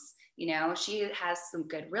strengths. You know, she has some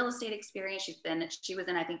good real estate experience. She was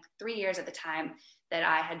in, I think, 3 years at the time that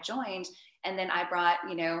I had joined. And then I brought,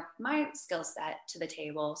 my skill set to the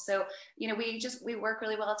table. So, we work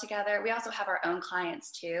really well together. We also have our own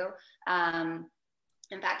clients too.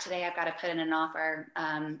 In fact, today I've got to put in an offer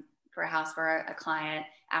for a house for a client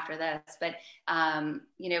after this. But,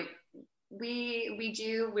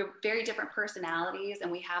 we're very different personalities,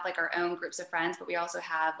 and we have like our own groups of friends, but we also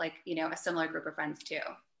have like, a similar group of friends too.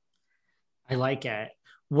 I like it.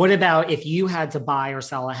 What about if you had to buy or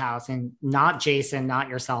sell a house, and not Jason, not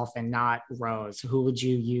yourself, and not Rose, who would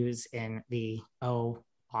you use in the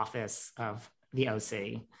office of the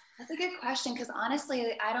OC? That's a good question, because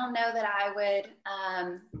honestly, I don't know that I would.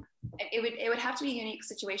 It would have to be a unique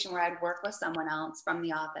situation where I'd work with someone else from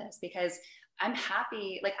the office, because I'm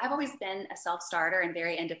happy. Like, I've always been a self-starter and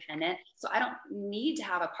very independent, so I don't need to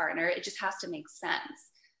have a partner. It just has to make sense.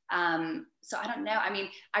 So I don't know. I mean,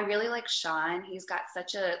 I really like Sean. He's got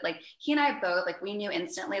such a, like, he and I both, like, we knew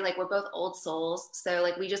instantly, like, we're both old souls. So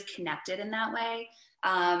like, we just connected in that way.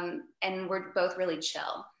 And we're both really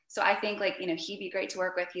chill. So I think, like, he'd be great to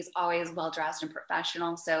work with. He's always well-dressed and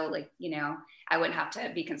professional. So like, I wouldn't have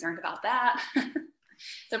to be concerned about that.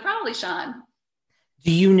 So probably Sean.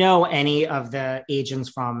 Do you know any of the agents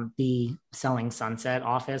from the Selling Sunset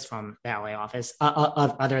office, from the LA office,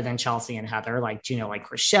 other than Chelsea and Heather? Like, do you know like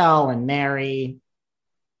Chriselle and Mary?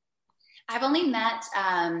 I've only met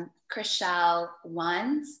Chriselle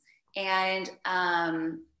once, and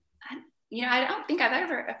I don't think I've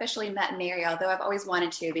ever officially met Mary, although I've always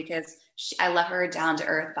wanted to, because I love her down to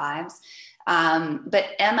earth vibes. But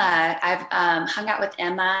Emma, I've hung out with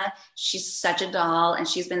Emma. She's such a doll, and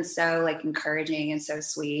she's been so like encouraging and so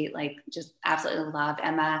sweet. Like, just absolutely love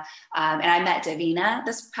Emma. And I met Davina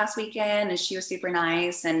this past weekend, and she was super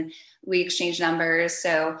nice, and we exchanged numbers.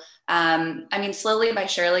 So, I mean, slowly by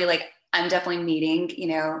surely, like, I'm definitely meeting,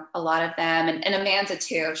 a lot of them, and Amanda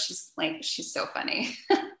too. She's so funny.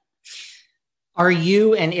 Are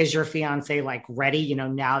you, and is your fiance like ready,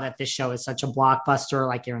 now that this show is such a blockbuster,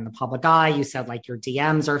 like you're in the public eye, you said like your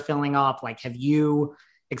DMs are filling up, like, have you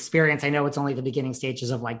experienced, I know it's only the beginning stages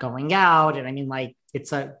of like going out, and I mean, like,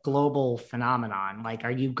 it's a global phenomenon. Like,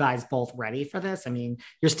 are you guys both ready for this? I mean,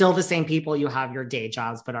 you're still the same people, you have your day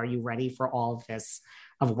jobs, but are you ready for all of this,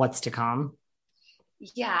 of what's to come?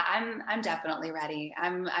 Yeah, I'm definitely ready.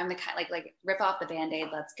 I'm the kind, like rip off the Band-Aid,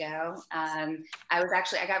 let's go. I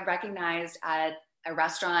got recognized at a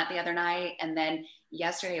restaurant the other night, and then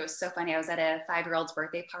yesterday, it was so funny. I was at a 5-year-old's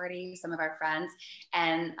birthday party, some of our friends,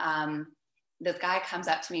 and this guy comes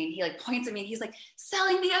up to me and he like points at me and he's like,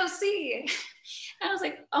 "Selling the OC." And I was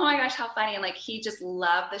like, oh my gosh, how funny. And like, he just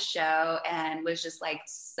loved the show and was just like,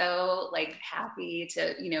 so like happy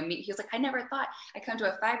to, meet. He was like, I never thought I'd come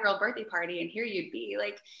to a 5-year-old birthday party and here you'd be.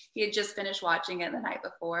 Like, he had just finished watching it the night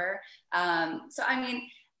before. So, I mean,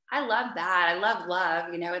 I love that. I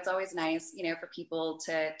love, it's always nice, for people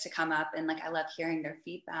to come up, and like, I love hearing their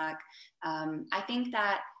feedback. I think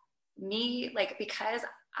that me, like, because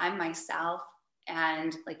I'm myself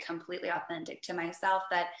and like completely authentic to myself,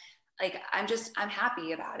 that like, I'm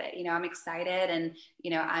happy about it. I'm excited, and,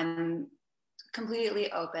 I'm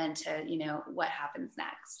completely open to, what happens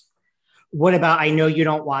next. What about, I know you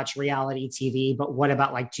don't watch reality TV, but what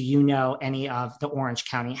about like, do you know any of the Orange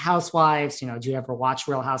County housewives? Do you ever watch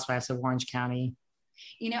Real Housewives of Orange County?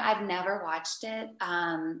 I've never watched it,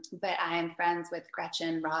 but I am friends with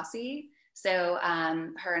Gretchen Rossi. So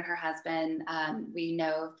her and her husband, we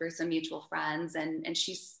know through some mutual friends, and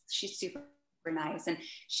she's super nice. And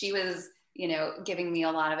she was, giving me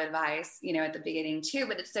a lot of advice, at the beginning too,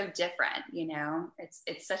 but it's so different,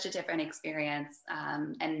 it's such a different experience.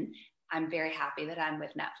 And I'm very happy that I'm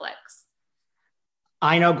with Netflix.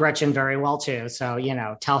 I know Gretchen very well too. So,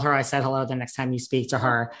 tell her I said hello the next time you speak to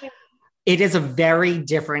her. It is a very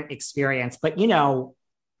different experience, but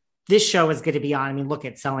this show is going to be on. I mean, look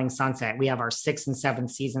at Selling Sunset. We have our 6th and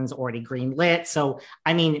 7th seasons already greenlit. So,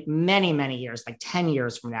 I mean, many, many years, like 10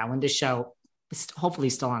 years from now, when this show is hopefully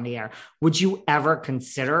still on the air, would you ever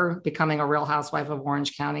consider becoming a Real Housewife of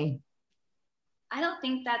Orange County? I don't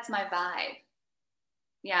think that's my vibe.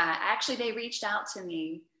 Yeah, actually, they reached out to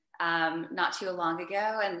me not too long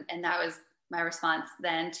ago, and that was my response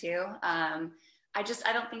then too. I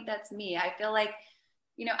don't think that's me. I feel like,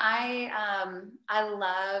 I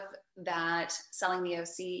love that Selling the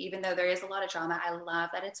OC, even though there is a lot of drama, I love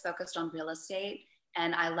that it's focused on real estate,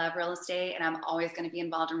 and I love real estate, and I'm always going to be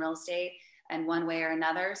involved in real estate in one way or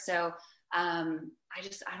another. So I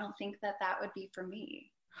don't think that would be for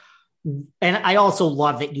me. And I also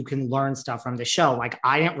love that you can learn stuff from the show. Like,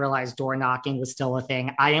 I didn't realize door knocking was still a thing.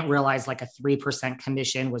 I didn't realize like a 3%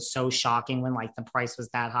 commission was so shocking when like the price was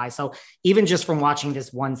that high. So even just from watching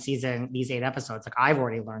this one season, these 8 episodes, like I've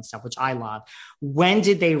already learned stuff, which I love. When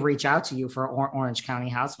did they reach out to you for Orange County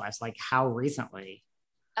Housewives? Like how recently?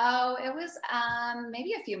 Oh, it was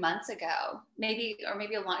maybe a few months ago, maybe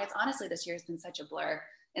a long. It's honestly, this year's been such a blur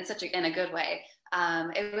in a good way.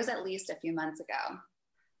 It was at least a few months ago.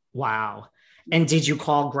 Wow. And did you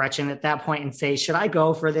call Gretchen at that point and say, should I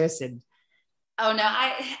go for this? And oh no,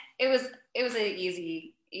 it was an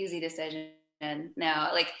easy decision. No,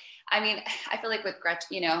 like, I mean, I feel like with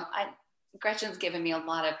Gretchen, Gretchen's given me a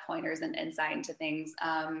lot of pointers and insight into things.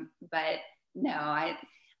 But no, I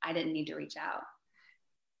didn't need to reach out.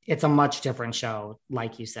 It's a much different show,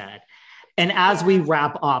 like you said. And as we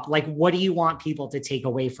wrap up, like, what do you want people to take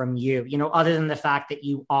away from you? Other than the fact that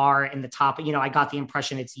you are in the top, I got the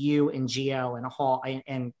impression it's you and Gio and Hall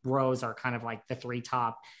and Rose are kind of like the 3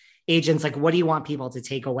 top agents. Like, what do you want people to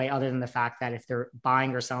take away other than the fact that if they're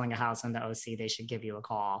buying or selling a house in the OC, they should give you a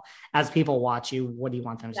call? As people watch you, what do you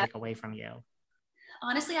want them to take away from you?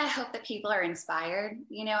 Honestly, I hope that people are inspired.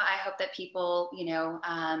 I hope that people,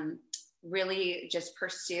 really just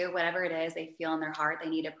pursue whatever it is they feel in their heart they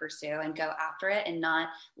need to pursue and go after it, and not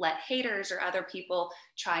let haters or other people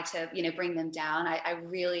try to, bring them down. I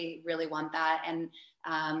really, really want that. And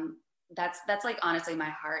that's like, honestly,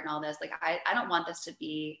 my heart and all this. Like, I don't want this to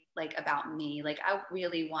be like about me. Like, I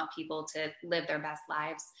really want people to live their best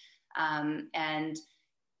lives. And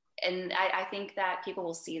I think that people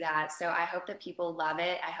will see that. So I hope that people love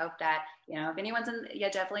it. I hope that, if anyone's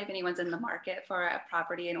in the market for a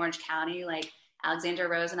property in Orange County, like Alexandra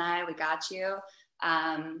Rose and I, we got you.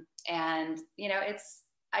 And I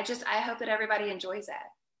hope that everybody enjoys it.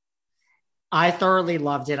 I thoroughly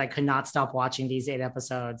loved it. I could not stop watching these 8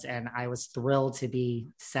 episodes, and I was thrilled to be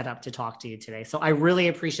set up to talk to you today. So I really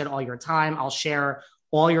appreciate all your time. I'll share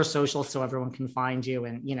all your socials so everyone can find you.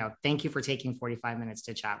 And, thank you for taking 45 minutes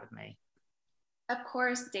to chat with me. Of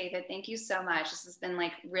course, David. Thank you so much. This has been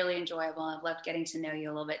like really enjoyable. I've loved getting to know you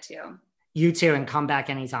a little bit too. You too. And come back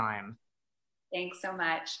anytime. Thanks so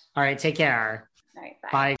much. All right. Take care. All right.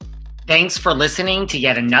 Bye. Bye. Thanks for listening to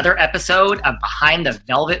yet another episode of Behind the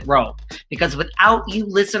Velvet Rope. Because without you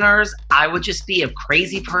listeners, I would just be a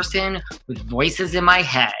crazy person with voices in my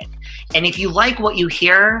head. And if you like what you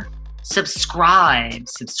hear, subscribe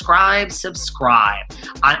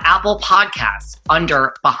on Apple Podcasts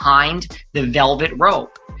under Behind the Velvet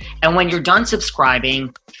Rope. And when you're done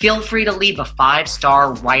subscribing, feel free to leave a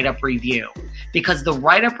 5-star write-up review, because the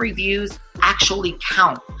write-up reviews actually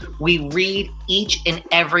count. We read each and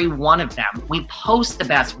every one of them. We post the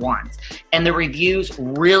best ones, and the reviews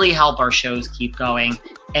really help our shows keep going.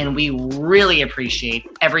 And we really appreciate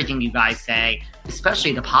everything you guys say,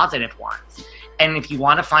 especially the positive ones. And if you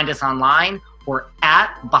want to find us online, we're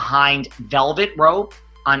at Behind Velvet Rope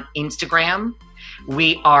on Instagram.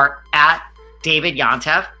 We are at David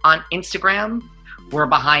Yontef on Instagram. We're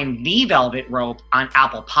Behind the Velvet Rope on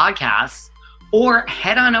Apple Podcasts. Or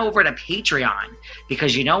head on over to Patreon,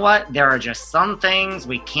 because you know what? There are just some things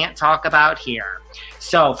we can't talk about here.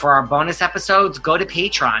 So for our bonus episodes, go to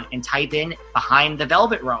Patreon and type in Behind the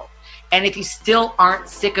Velvet Rope. And if you still aren't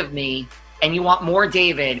sick of me and you want more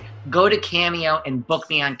David, go to Cameo and book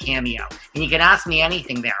me on Cameo. And you can ask me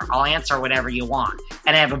anything there. I'll answer whatever you want.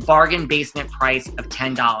 And I have a bargain basement price of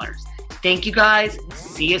 $10. Thank you guys.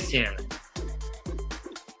 See you soon.